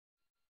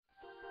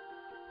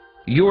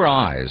Your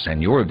eyes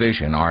and your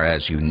vision are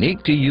as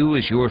unique to you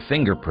as your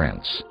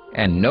fingerprints,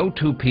 and no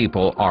two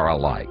people are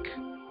alike.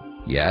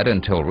 Yet,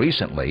 until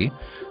recently,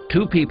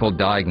 two people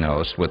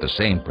diagnosed with the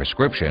same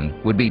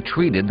prescription would be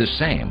treated the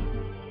same.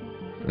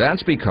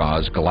 That's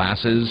because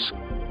glasses,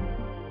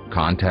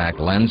 contact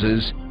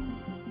lenses,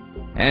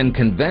 and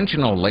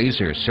conventional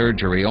laser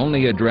surgery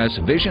only address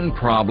vision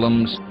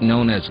problems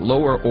known as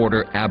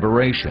lower-order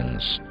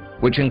aberrations,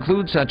 which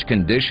include such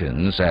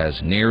conditions as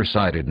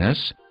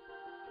nearsightedness,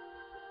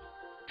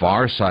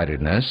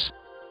 farsightedness,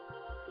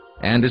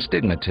 and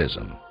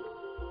astigmatism.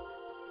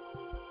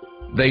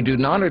 They do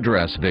not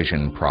address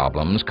vision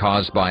problems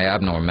caused by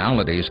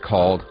abnormalities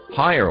called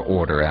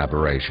higher-order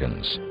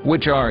aberrations,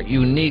 which are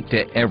unique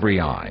to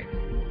every eye.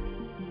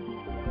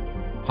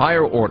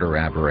 Higher-order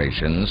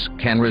aberrations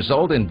can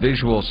result in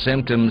visual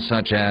symptoms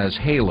such as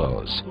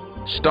halos,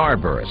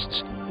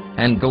 starbursts,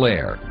 and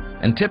glare,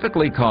 and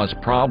typically cause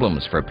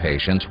problems for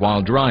patients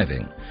while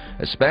driving,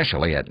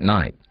 especially at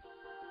night.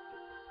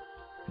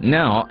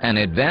 Now, an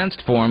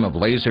advanced form of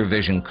laser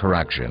vision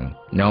correction,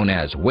 known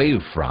as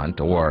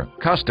Wavefront or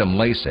custom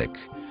LASIK,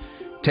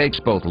 takes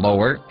both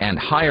lower and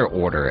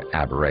higher-order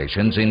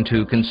aberrations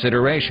into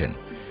consideration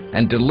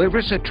and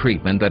delivers a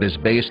treatment that is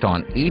based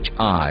on each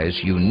eye's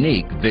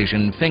unique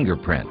vision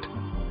fingerprint.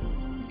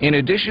 In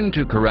addition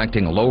to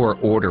correcting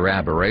lower-order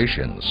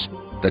aberrations,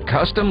 the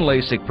custom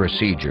LASIK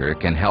procedure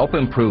can help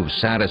improve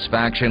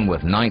satisfaction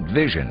with night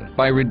vision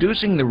by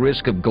reducing the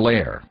risk of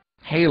glare,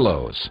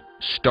 halos,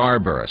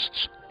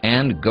 starbursts,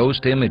 and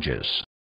ghost images.